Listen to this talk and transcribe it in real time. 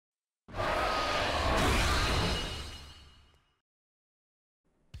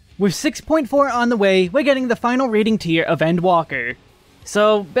With 6.4 on the way, we're getting the final rating tier of Endwalker.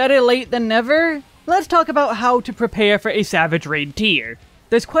 So, better late than never? Let's talk about how to prepare for a Savage Raid tier.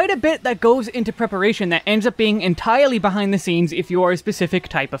 There's quite a bit that goes into preparation that ends up being entirely behind the scenes if you are a specific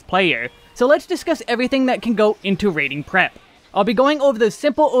type of player. So let's discuss everything that can go into raiding prep. I'll be going over the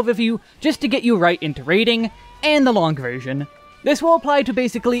simple overview just to get you right into raiding, and the long version. This will apply to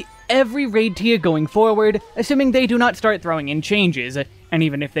basically every raid tier going forward, assuming they do not start throwing in changes, and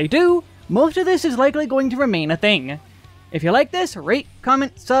even if they do, most of this is likely going to remain a thing. If you like this, rate,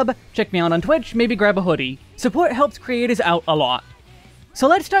 comment, sub, check me out on Twitch, maybe grab a hoodie. Support helps creators out a lot. So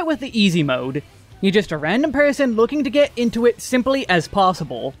let's start with the easy mode. You're just a random person looking to get into it simply as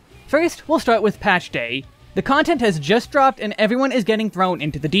possible. First, we'll start with patch day. The content has just dropped and everyone is getting thrown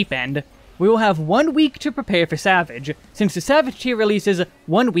into the deep end. We will have 1 week to prepare for Savage, since the Savage tier releases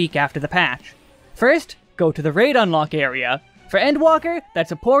 1 week after the patch. First, go to the raid unlock area. For Endwalker,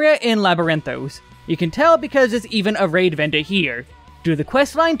 that's Aporia in Labyrinthos. You can tell because there's even a raid vendor here. Do the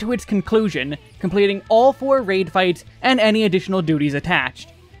questline to its conclusion, completing all 4 raid fights and any additional duties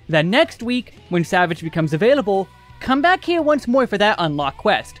attached. Then next week, when Savage becomes available, come back here once more for that unlock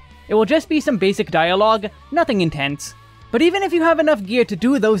quest. It will just be some basic dialogue, nothing intense. But even if you have enough gear to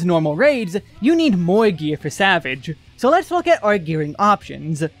do those normal raids, you need more gear for Savage. So let's look at our gearing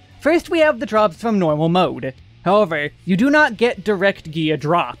options. First we have the drops from normal mode. However, you do not get direct gear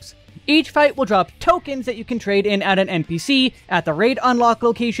drops. Each fight will drop tokens that you can trade in at an NPC at the raid unlock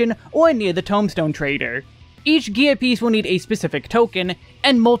location or near the tombstone trader. Each gear piece will need a specific token,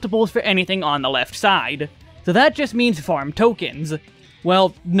 and multiples for anything on the left side. So that just means farm tokens.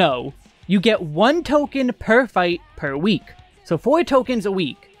 Well, no. You get 1 token per fight per week, so 4 tokens a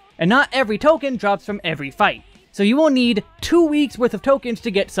week. And not every token drops from every fight. So you will need 2 weeks worth of tokens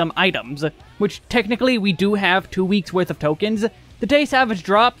to get some items, which technically we do have 2 weeks worth of tokens. The day Savage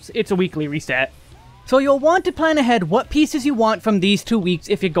drops, it's a weekly reset. So you'll want to plan ahead what pieces you want from these 2 weeks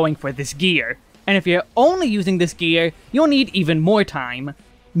if you're going for this gear. And if you're only using this gear, you'll need even more time.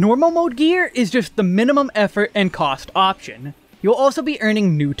 Normal mode gear is just the minimum effort and cost option. You'll also be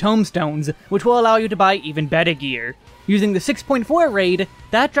earning new tombstones, which will allow you to buy even better gear. Using the 6.4 raid,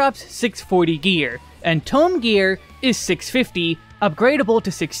 that drops 640 gear, and tome gear is 650, upgradable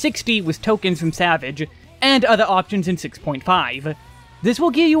to 660 with tokens from Savage, and other options in 6.5. This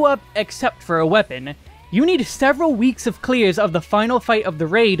will gear you up except for a weapon. You need several weeks of clears of the final fight of the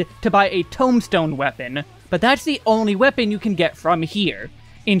raid to buy a tombstone weapon, but that's the only weapon you can get from here.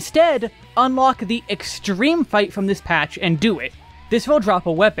 Instead, unlock the extreme fight from this patch and do it. This will drop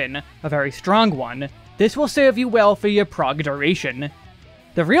a weapon, a very strong one. This will serve you well for your prog duration.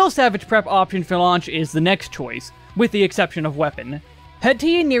 The real Savage prep option for launch is the next choice, with the exception of weapon. Head to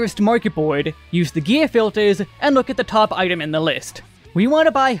your nearest market board, use the gear filters, and look at the top item in the list. We want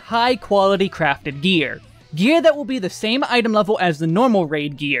to buy high quality crafted gear. Gear that will be the same item level as the normal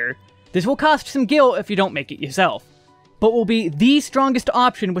raid gear. This will cost some gil if you don't make it yourself, but will be the strongest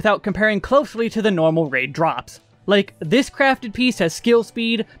option without comparing closely to the normal raid drops. Like, this crafted piece has skill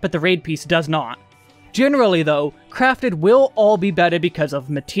speed, but the raid piece does not. Generally though, crafted will all be better because of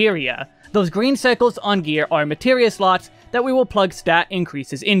materia. Those green circles on gear are materia slots that we will plug stat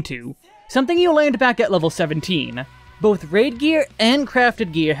increases into. Something you learned back at level 17. Both raid gear and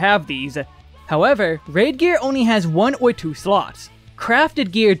crafted gear have these. However, raid gear only has 1 or 2 slots.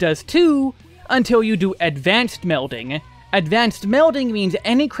 Crafted gear does 2, until you do advanced melding. Advanced melding means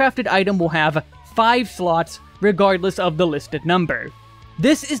any crafted item will have 5 slots, regardless of the listed number.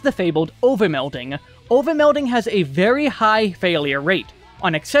 This is the fabled overmelding. Overmelding has a very high failure rate.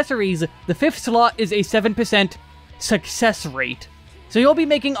 On accessories, the 5th slot is a 7% success rate. So you'll be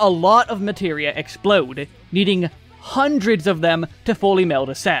making a lot of materia explode, needing hundreds of them to fully meld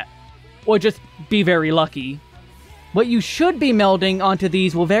a set. Or just be very lucky. What you should be melding onto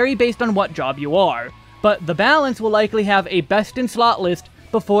these will vary based on what job you are, but the balance will likely have a best in slot list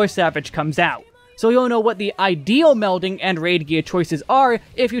before Savage comes out, so you'll know what the ideal melding and raid gear choices are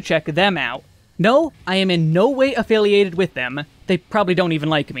if you check them out. No, I am in no way affiliated with them, they probably don't even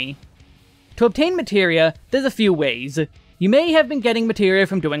like me. To obtain materia, there's a few ways. You may have been getting materia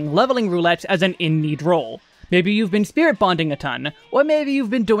from doing leveling roulettes as an in-need role. Maybe you've been spirit bonding a ton, or maybe you've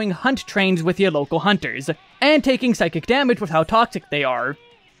been doing hunt trains with your local hunters, and taking psychic damage with how toxic they are.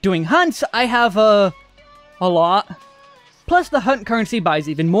 Doing hunts, I have a lot. Plus the hunt currency buys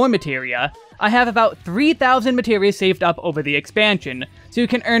even more materia. I have about 3,000 materia saved up over the expansion, so you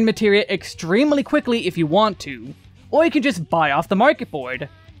can earn materia extremely quickly if you want to. Or you can just buy off the market board.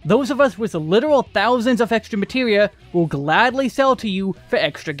 Those of us with literal thousands of extra materia will gladly sell to you for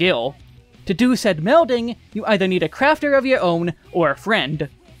extra gil. To do said melding, you either need a crafter of your own or a friend.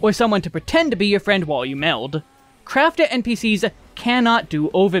 or someone to pretend to be your friend while you meld. Crafter NPCs cannot do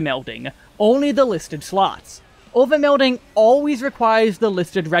overmelding, only the listed slots. Overmelding always requires the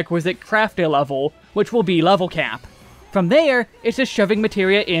listed requisite crafter level, which will be level cap. From there, it's just shoving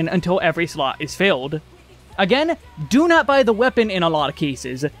materia in until every slot is filled. Again, do not buy the weapon in a lot of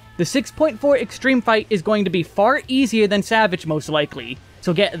cases. The 6.4 Extreme Fight is going to be far easier than Savage most likely,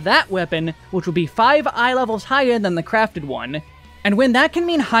 so get that weapon, which will be 5 eye levels higher than the crafted one. And when that can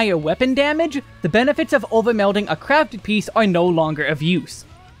mean higher weapon damage, the benefits of overmelding a crafted piece are no longer of use.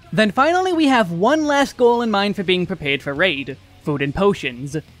 Then finally we have one last goal in mind for being prepared for raid: food and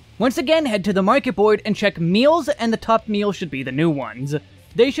potions. Once again, head to the market board and check meals, and the top meals should be the new ones.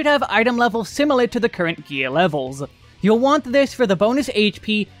 They should have item levels similar to the current gear levels. You'll want this for the bonus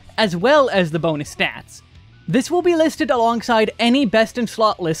HP as well as the bonus stats. This will be listed alongside any best in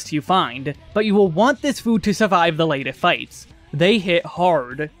slot lists you find, but you will want this food to survive the later fights. They hit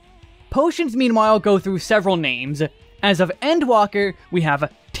hard. Potions meanwhile go through several names. As of Endwalker, we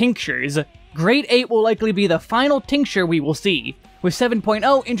have tinctures. Grade 8 will likely be the final tincture we will see, with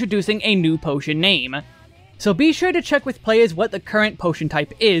 7.0 introducing a new potion name. So be sure to check with players what the current potion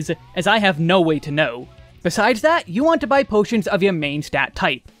type is, as I have no way to know. Besides that, you want to buy potions of your main stat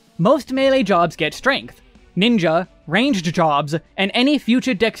type. Most melee jobs get strength. Ninja, ranged jobs, and any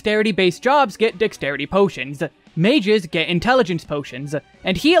future dexterity-based jobs get dexterity potions. Mages get intelligence potions,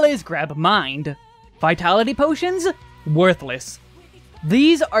 and healers grab mind. Vitality potions? Worthless.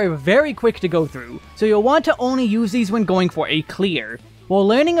 These are very quick to go through, so you'll want to only use these when going for a clear. While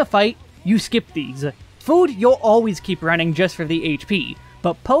learning a fight, you skip these. Food you'll always keep running just for the HP,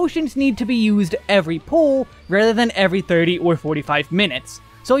 but potions need to be used every pull rather than every 30 or 45 minutes,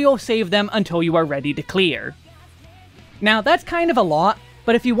 so you'll save them until you are ready to clear. Now that's kind of a lot,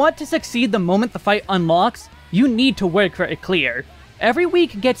 but if you want to succeed the moment the fight unlocks, you need to work for a clear. Every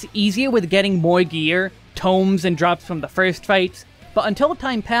week gets easier with getting more gear, tomes, and drops from the first fights, but until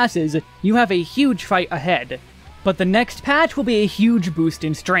time passes, you have a huge fight ahead. But the next patch will be a huge boost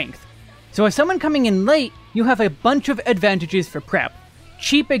in strength. So as someone coming in late, you have a bunch of advantages for prep.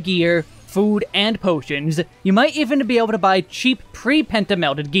 Cheaper gear, food, and potions. You might even be able to buy cheap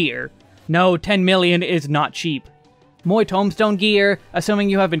pre-pentamelted gear. No, 10 million is not cheap. More tombstone gear, assuming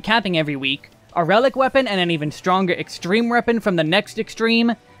you have been capping every week. A relic weapon and an even stronger extreme weapon from the next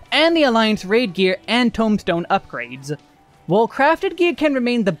extreme, and the Alliance raid gear and tombstone upgrades. While crafted gear can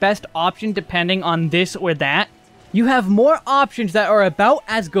remain the best option depending on this or that, you have more options that are about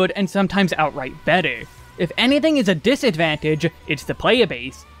as good and sometimes outright better. If anything is a disadvantage, it's the player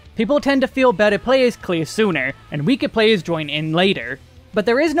base. People tend to feel better players clear sooner, and weaker players join in later. But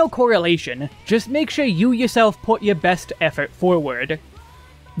there is no correlation, just make sure you yourself put your best effort forward.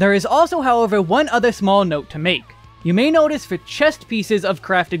 There is also, however, one other small note to make. You may notice for chest pieces of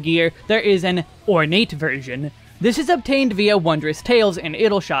crafted gear, there is an ornate version. This is obtained via Wondrous Tales in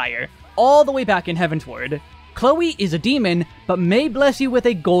Idyllshire, all the way back in Heavensward. Chloe is a demon, but may bless you with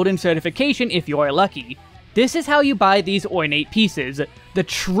a golden certification if you are lucky. This is how you buy these ornate pieces, the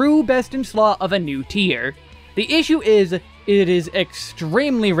true best in slot of a new tier. The issue is, it is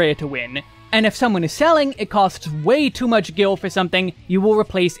extremely rare to win, and if someone is selling, it costs way too much gil for something you will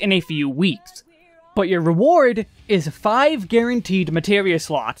replace in a few weeks. But your reward is 5 guaranteed materia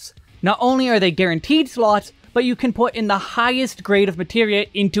slots. Not only are they guaranteed slots, but you can put in the highest grade of materia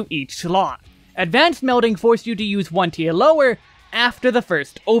into each slot. Advanced melding forced you to use 1 tier lower after the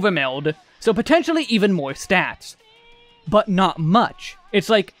first overmeld, so potentially even more stats. But not much. It's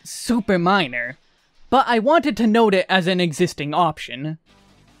like super minor. But I wanted to note it as an existing option.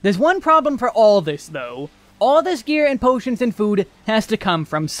 There's one problem for all this though. All this gear and potions and food has to come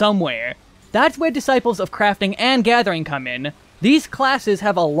from somewhere. That's where Disciples of Crafting and Gathering come in. These classes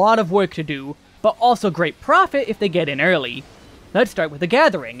have a lot of work to do, but also great profit if they get in early. Let's start with the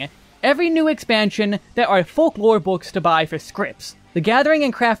Gathering. Every new expansion, there are folklore books to buy for scripts, the Gathering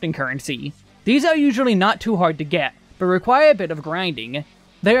and Crafting currency. These are usually not too hard to get, but require a bit of grinding.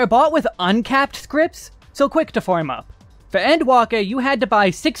 They are bought with uncapped scripts, so quick to farm up. For Endwalker, you had to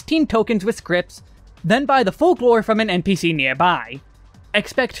buy 16 tokens with scripts, then buy the folklore from an NPC nearby.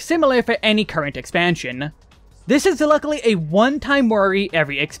 Expect similar for any current expansion. This is luckily a one-time worry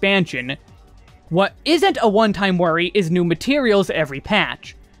every expansion. What isn't a one-time worry is new materials every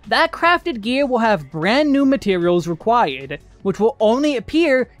patch. That crafted gear will have brand new materials required, which will only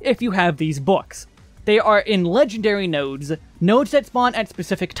appear if you have these books. They are in legendary nodes, nodes that spawn at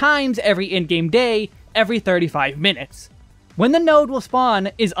specific times every in-game day, every 35 minutes. When the node will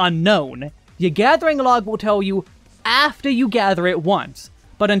spawn is unknown. Your gathering log will tell you after you gather it once,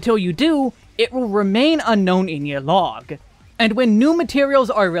 but until you do, it will remain unknown in your log. And when new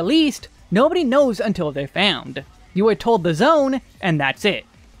materials are released, nobody knows until they're found. You are told the zone, and that's it.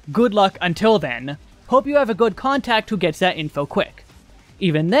 Good luck until then. Hope you have a good contact who gets that info quick.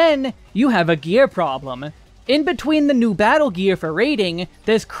 Even then, you have a gear problem. In between the new battle gear for raiding,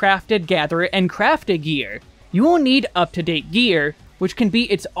 there's crafted, gatherer, and crafted gear. You will need up-to-date gear, which can be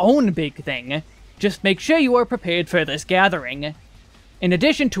its own big thing. Just make sure you are prepared for this gathering. In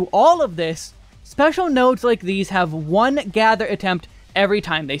addition to all of this, special nodes like these have one gather attempt every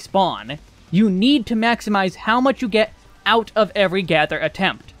time they spawn. You need to maximize how much you get out of every gather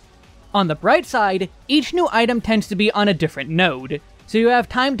attempt. On the bright side, each new item tends to be on a different node, so you have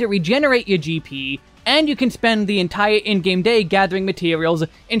time to regenerate your GP, and you can spend the entire in-game day gathering materials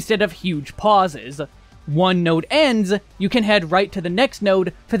instead of huge pauses. One node ends, you can head right to the next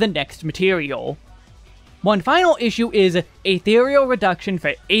node for the next material. One final issue is ethereal reduction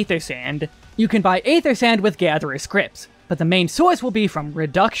for Aether Sand. You can buy Aether Sand with Gatherer scripts, but the main source will be from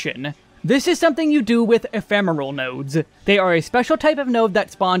reduction. This is something you do with ephemeral nodes. They are a special type of node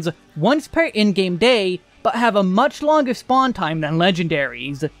that spawns once per in-game day, but have a much longer spawn time than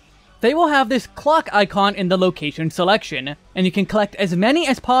legendaries. They will have this clock icon in the location selection, and you can collect as many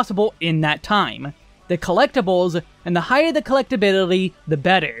as possible in that time. The collectibles, and the higher the collectability, the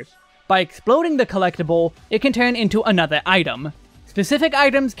better. By exploding the collectible, it can turn into another item. Specific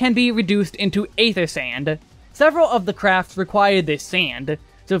items can be reduced into Aether Sand. Several of the crafts require this sand,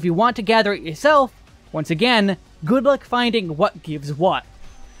 so if you want to gather it yourself, once again, good luck finding what gives what.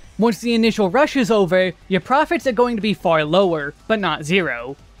 Once the initial rush is over, your profits are going to be far lower, but not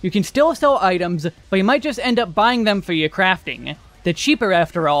zero. You can still sell items, but you might just end up buying them for your crafting. They're cheaper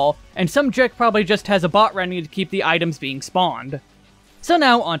after all, and some jerk probably just has a bot running to keep the items being spawned. So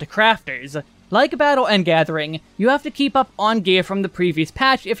now onto crafters. Like Battle and Gathering, you have to keep up on gear from the previous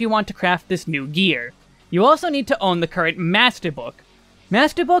patch if you want to craft this new gear. You also need to own the current Master Book.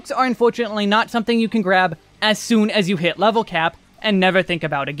 Master Books are unfortunately not something you can grab as soon as you hit level cap and never think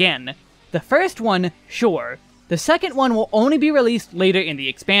about again. The first one, sure. The second one will only be released later in the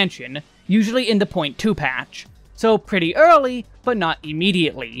expansion, usually in the 0.2 patch. So pretty early, but not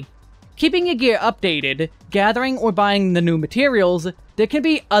immediately. Keeping your gear updated, gathering or buying the new materials, there can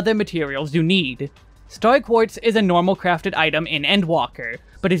be other materials you need. Star Quartz is a normal crafted item in Endwalker,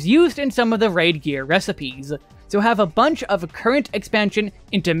 but is used in some of the raid gear recipes, so have a bunch of current expansion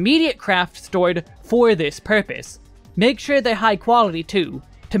intermediate crafts stored for this purpose. Make sure they're high quality too,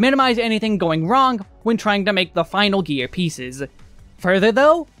 to minimize anything going wrong when trying to make the final gear pieces. Further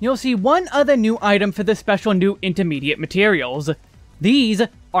though, you'll see one other new item for the special new intermediate materials. These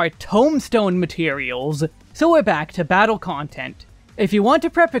are tombstone materials, so we're back to battle content. If you want to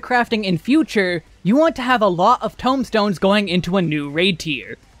prep for crafting in future, you want to have a lot of tombstones going into a new raid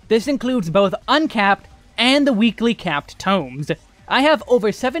tier. This includes both uncapped and the weekly capped tomes. I have over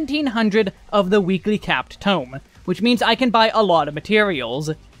 1700 of the weekly capped tome, which means I can buy a lot of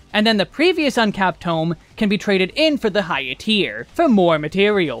materials. And then the previous uncapped tome can be traded in for the higher tier, for more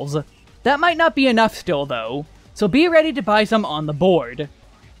materials. That might not be enough still though, so be ready to buy some on the board.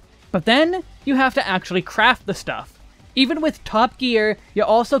 But then, you have to actually craft the stuff. Even with top gear, you're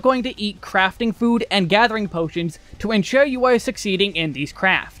also going to eat crafting food and gathering potions to ensure you are succeeding in these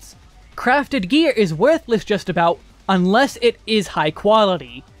crafts. Crafted gear is worthless just about, unless it is high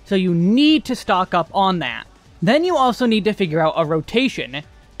quality, so you need to stock up on that. Then you also need to figure out a rotation.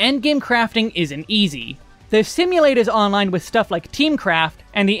 Endgame crafting isn't easy. There's simulators online with stuff like Teamcraft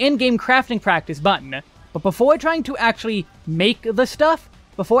and the in-game crafting practice button, but before trying to actually make the stuff,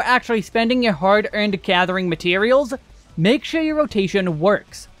 before actually spending your hard-earned gathering materials, make sure your rotation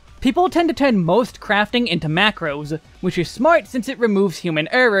works. People tend to turn most crafting into macros, which is smart since it removes human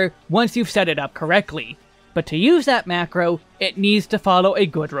error once you've set it up correctly. But to use that macro, it needs to follow a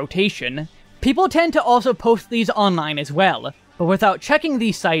good rotation. People tend to also post these online as well, but without checking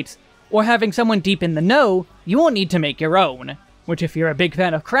these sites, or having someone deep in the know, you will need to make your own. Which if you're a big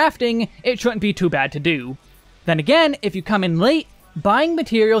fan of crafting, it shouldn't be too bad to do. Then again, if you come in late, buying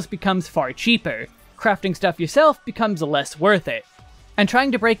materials becomes far cheaper. Crafting stuff yourself becomes less worth it. And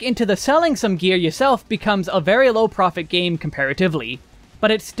trying to break into the selling some gear yourself becomes a very low profit game comparatively, but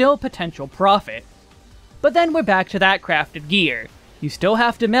it's still potential profit. But then we're back to that crafted gear. You still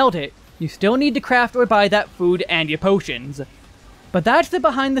have to melt it, you still need to craft or buy that food and your potions. But that's the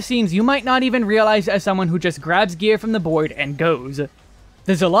behind the scenes you might not even realize as someone who just grabs gear from the board and goes.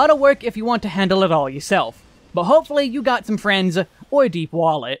 There's a lot of work if you want to handle it all yourself, but hopefully you got some friends or a deep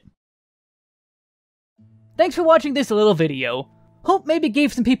wallet. Thanks for watching this little video. Hope maybe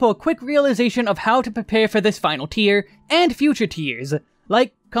gave some people a quick realization of how to prepare for this final tier and future tiers.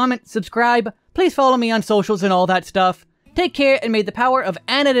 Like, comment, subscribe, please follow me on socials and all that stuff. Take care and may the power of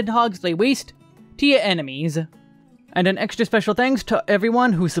Anid Hogs lay waste to your enemies. And an extra special thanks to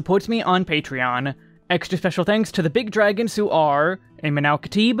everyone who supports me on Patreon. Extra special thanks to the big dragons who are Ayman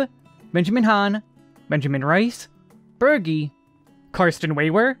Al-Khatib, Benjamin Hahn, Benjamin Rice, Bergie, Karsten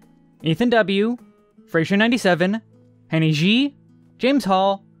Waywer, Ethan W., Fraser97, Henny G, James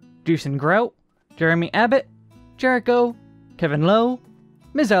Hall, Jason Grout, Jeremy Abbott, Jericho, Kevin Lowe,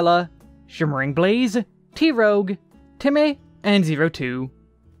 Mizella, Shimmering Blaze, T-Rogue, Timmy, and 02.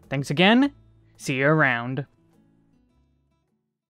 Thanks again. See you around.